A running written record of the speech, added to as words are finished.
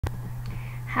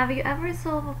Have you ever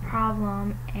solved a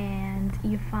problem and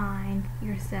you find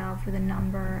yourself with a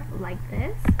number like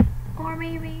this, or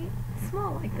maybe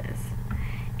small like this,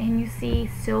 and you see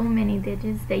so many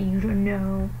digits that you don't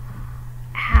know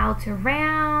how to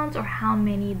round or how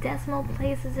many decimal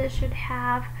places it should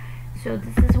have? So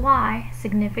this is why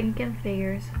significant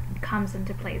figures comes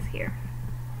into place here.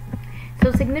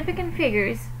 So significant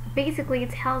figures basically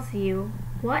tells you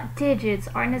what digits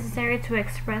are necessary to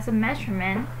express a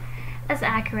measurement as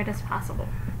accurate as possible.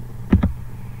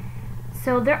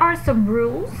 So there are some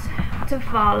rules to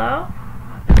follow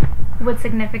with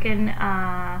significant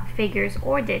figures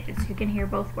or digits. You can hear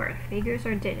both words, figures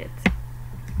or digits.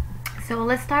 So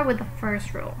let's start with the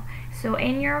first rule. So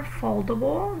in your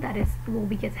foldable that will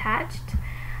be attached,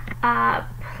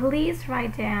 please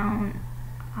write down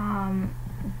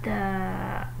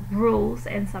the rules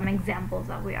and some examples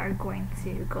that we are going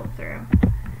to go through.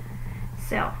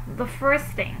 So the first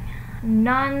thing,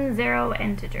 non-zero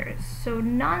integers. So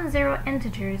non-zero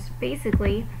integers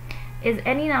basically is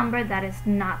any number that is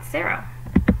not zero.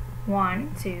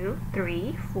 1, 2,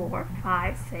 3, 4,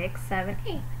 5, 6, 7,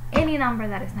 8. Any number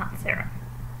that is not zero.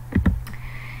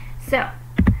 So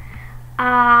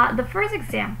the first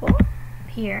example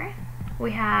here,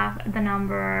 we have the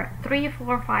number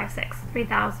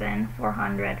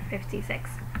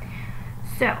 3456.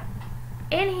 So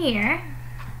in here,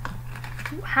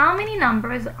 how many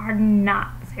numbers are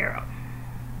not zero?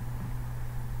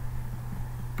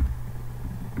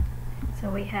 So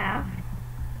we have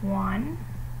 1,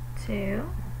 2,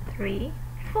 3,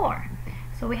 4.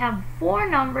 So we have 4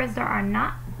 numbers that are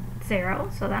not zero.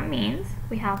 So that means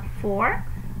we have 4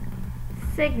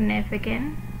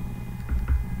 significant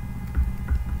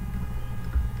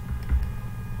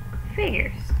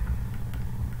figures,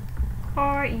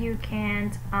 or you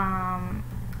can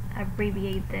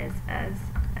abbreviate this as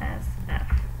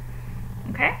SF.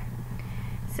 Okay,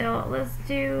 so let's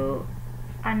do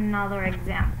another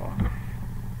example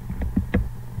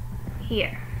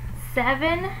here.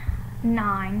 7,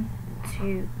 9,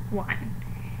 2, 1.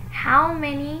 How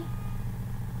many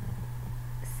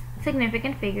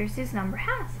significant figures this number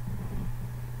has?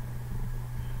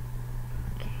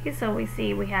 Okay, so we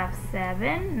see we have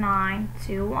 7, 9,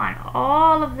 2, 1.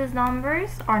 All of these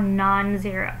numbers are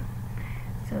non-zero.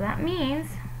 So that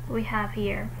means we have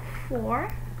here 4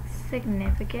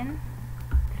 significant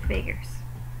figures.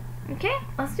 Okay,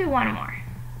 let's do one more.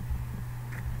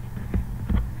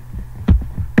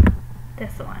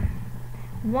 This one.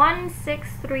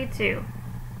 1632.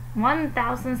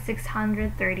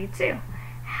 1632.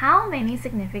 How many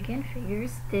significant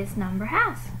figures this number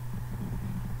has?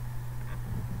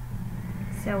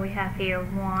 So we have here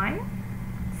 1,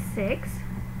 6,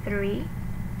 3,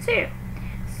 2.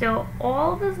 So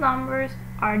all these numbers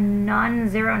are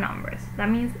non-zero numbers. That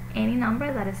means any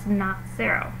number that is not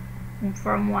zero,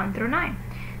 from 1 through 9.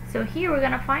 So here we're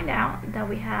going to find out that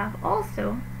we have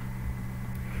also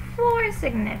 4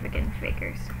 significant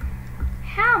figures.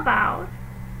 How about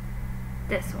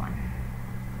this one?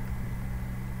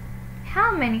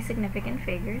 How many significant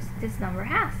figures this number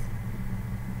has?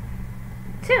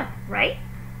 2, right?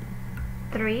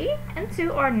 3 and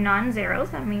 2 are non-zeros,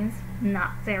 that means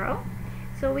not zero.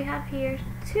 So we have here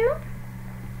 2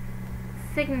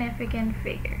 significant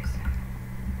figures.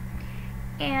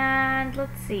 And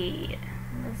let's see,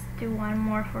 let's do one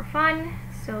more for fun.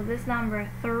 So this number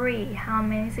 3, how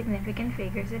many significant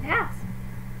figures it has?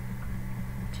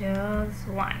 Just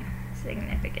 1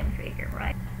 significant figure,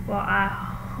 right? Well, I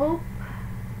hope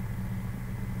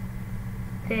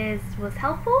this was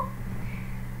helpful.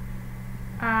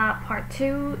 Part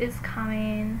 2 is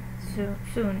coming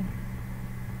soon.